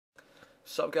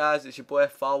What's up, guys? It's your boy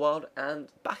Farwild, and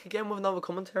back again with another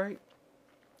commentary.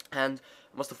 And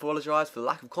I must apologise for the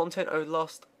lack of content over the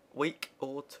last week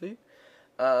or two.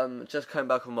 Just came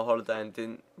back on my holiday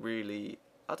and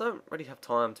I don't really have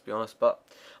time, to be honest, but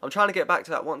I'm trying to get back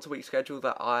to that once a week schedule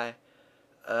that I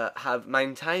have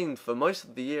maintained for most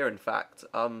of the year. In fact,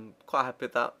 I'm quite happy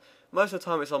with that. Most of the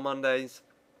time it's on Mondays.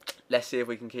 Let's see if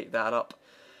we can keep that up.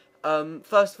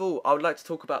 First of all, I would like to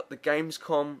talk about the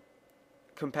Gamescom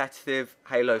competitive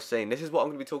Halo scene. This is what I'm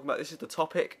going to be talking about. This is the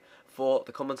topic for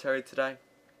the commentary today,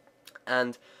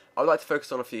 and I would like to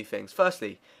focus on a few things.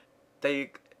 Firstly,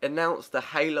 they announced the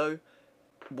Halo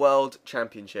World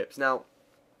Championships. Now,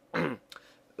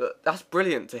 that's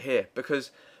brilliant to hear,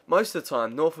 because most of the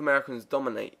time North Americans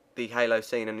dominate the Halo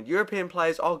scene, and European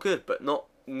players are good, but not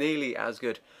nearly as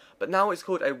good. But now it's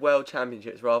called a World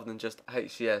Championships rather than just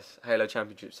HCS, Halo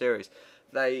Championship Series.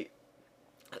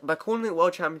 By calling it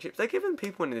World Championships, they're giving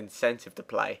people an incentive to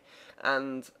play,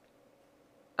 and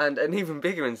an even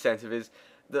bigger incentive is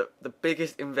the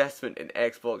biggest investment in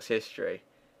Xbox history,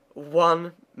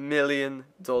 $1 million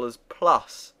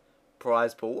plus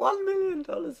prize pool. $1 million.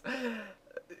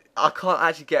 I can't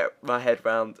actually get my head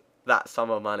around that sum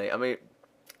of money. I mean,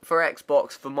 for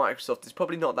Xbox, for Microsoft, it's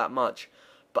probably not that much,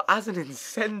 but as an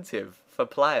incentive for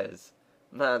players,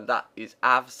 man, that is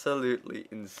absolutely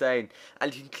insane.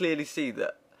 And you can clearly see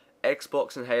that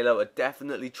Xbox and Halo are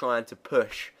definitely trying to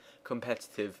push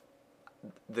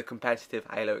the competitive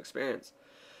Halo experience.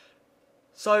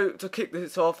 So, to kick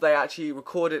this off, they actually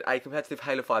recorded a competitive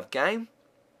Halo 5 game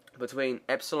between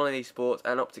Epsilon Esports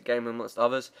and Optic Gaming, amongst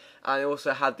others, and they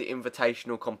also had the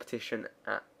invitational competition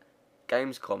at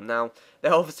Gamescom. Now,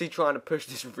 they're obviously trying to push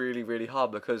this really, really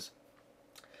hard because,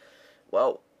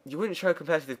 well, you wouldn't show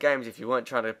competitive games if you weren't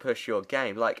trying to push your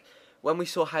game. Like, when we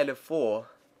saw Halo 4,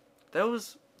 there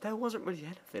wasn't really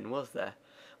anything, was there?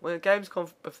 When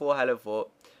Gamescom before Halo 4,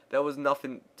 there was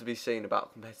nothing to be seen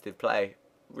about competitive play,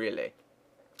 really.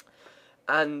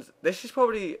 And this is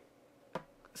probably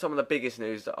some of the biggest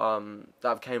news that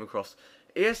I've came across.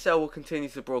 ESL will continue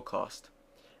to broadcast,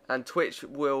 and Twitch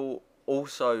will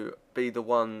also be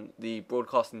the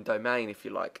broadcasting domain, if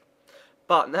you like.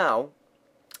 But now,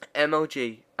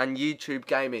 MLG and YouTube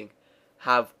Gaming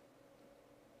have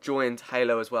joined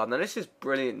Halo as well. Now, this is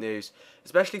brilliant news,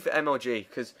 especially for MLG,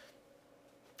 because,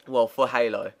 well, for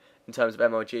Halo, in terms of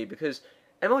MLG, because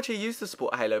MLG used to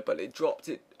support Halo, but it dropped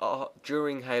it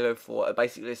during Halo 4,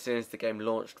 basically as soon as the game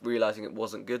launched, realising it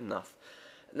wasn't good enough.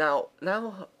 Now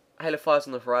Halo 5's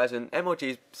on the horizon.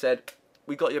 MLG said,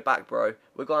 we got your back, bro.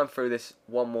 We're going through this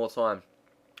one more time.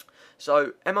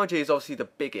 So, MLG is obviously the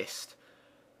biggest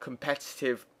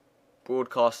competitive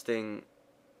broadcasting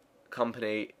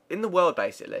company in the world,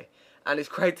 basically, and it's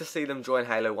great to see them join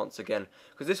Halo once again,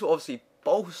 because this will obviously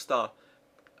bolster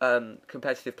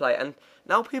competitive play. And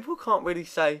now people can't really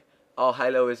say, oh,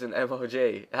 Halo isn't MLG,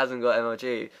 it hasn't got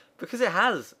MLG, because it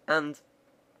has, and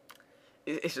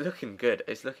it's looking good.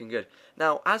 It's looking good.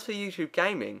 Now, as for YouTube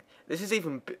Gaming, this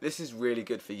is really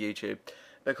good for YouTube,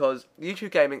 because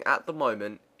YouTube Gaming at the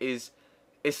moment is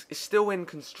still in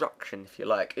construction, if you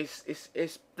like.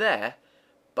 It's there,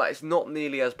 but it's not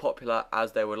nearly as popular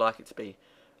as they would like it to be.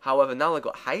 However, now they've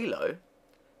got Halo,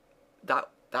 that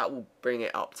will bring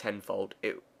it up tenfold.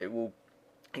 It will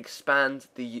expand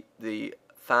the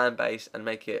fan base and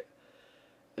make it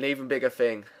an even bigger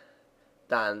thing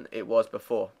than it was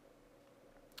before.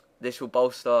 This will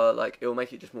bolster, it will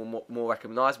make it just more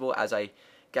recognisable as a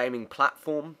gaming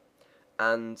platform,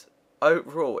 and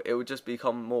overall it will just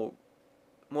become more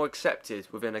accepted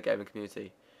within a gaming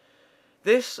community.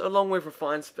 This, along with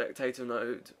refined spectator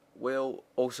mode, will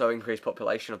also increase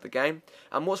population of the game.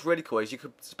 And what's really cool is you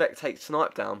could spectate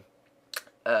Snipedown,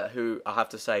 who I have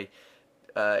to say,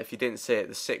 if you didn't see it,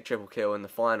 the sick triple kill in the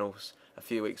finals a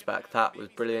few weeks back, that was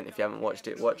brilliant. If you haven't watched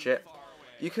it, watch it.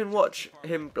 You can watch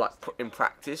him in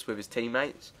practice with his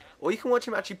teammates, or you can watch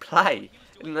him actually play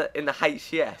in the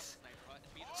HCS.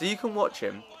 So you can watch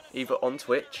him either on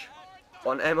Twitch,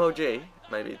 on MLG,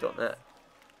 maybe .net,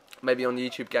 maybe on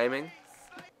YouTube Gaming,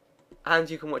 and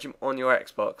you can watch him on your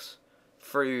Xbox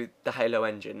through the Halo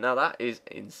engine. Now, that is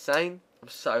insane. I'm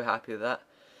so happy with that.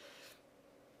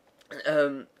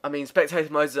 I mean,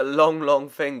 spectator mode is a long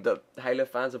thing that Halo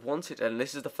fans have wanted, and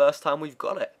this is the first time we've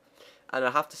got it. And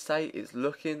I have to say, it's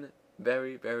looking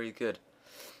very, very good.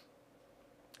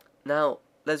 Now,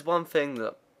 there's one thing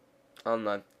that, I don't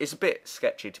know, it's a bit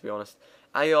sketchy, to be honest.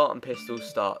 AR and pistol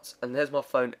starts, and there's my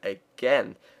phone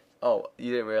again. Oh,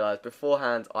 you didn't realise,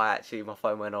 beforehand, my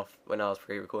phone went off when I was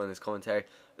pre-recording this commentary.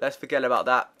 Let's forget about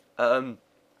that. AR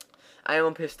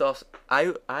and pistol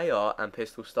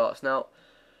starts. Now,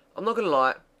 I'm not going to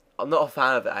lie, I'm not a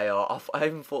fan of the AR. I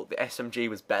even thought the SMG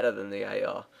was better than the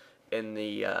AR in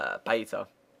the beta.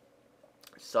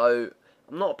 So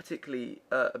I'm not particularly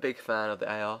a big fan of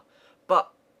the AR,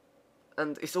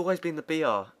 and it's always been the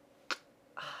BR.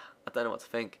 I don't know what to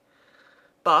think.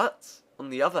 But on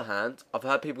the other hand, I've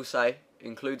heard people say,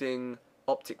 including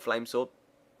Optic Flamesword,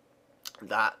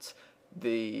 that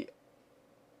the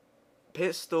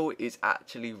pistol is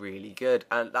actually really good,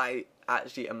 and that is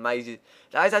actually amazing.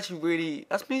 That is actually really,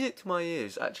 that's music to my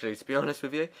ears, actually, to be honest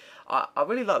with you. I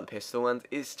really like the pistol, and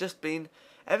it's just been,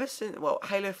 ever since, well,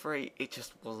 Halo 3, it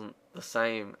just wasn't the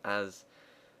same as,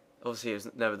 obviously it was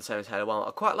never the same as Halo 1.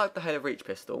 I quite like the Halo Reach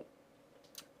pistol,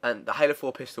 and the Halo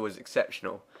 4 pistol was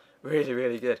exceptional. Really,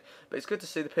 really good. But it's good to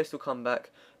see the pistol come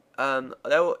back.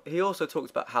 He also talked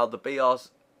about how the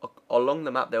BRs along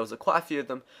the map, there was quite a few of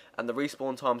them, and the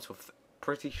respawn times were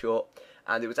pretty short,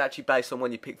 and it was actually based on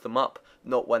when you pick them up,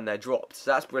 not when they're dropped.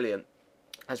 So that's brilliant.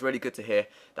 That's really good to hear.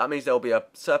 That means there will be a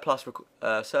surplus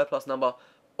number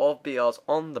of BRs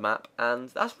on the map, and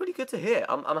that's really good to hear.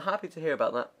 I'm happy to hear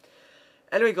about that.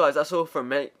 Anyway, guys, that's all from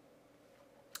me.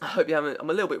 I hope you haven't. I'm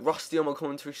a little bit rusty on my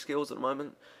commentary skills at the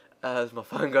moment, as my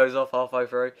phone goes off halfway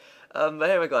through. But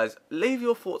anyway, guys, leave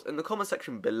your thoughts in the comment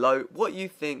section below. What you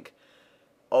think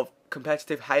of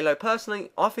competitive Halo. Personally,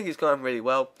 I think it's going really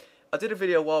well. I did a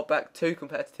video a while back, too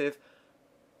competitive.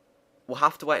 We'll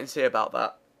have to wait and see about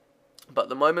that. But at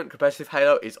the moment, competitive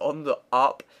Halo is on the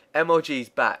up. MLG's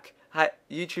back.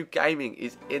 YouTube Gaming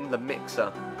is in the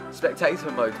mixer.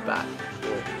 Spectator mode's back.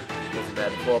 Or wasn't there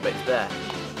before, but it's there.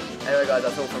 Anyway, guys,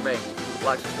 that's all from me.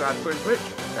 Like, subscribe, Twitch,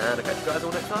 and I'll catch you guys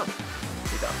all next time.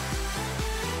 Peace out.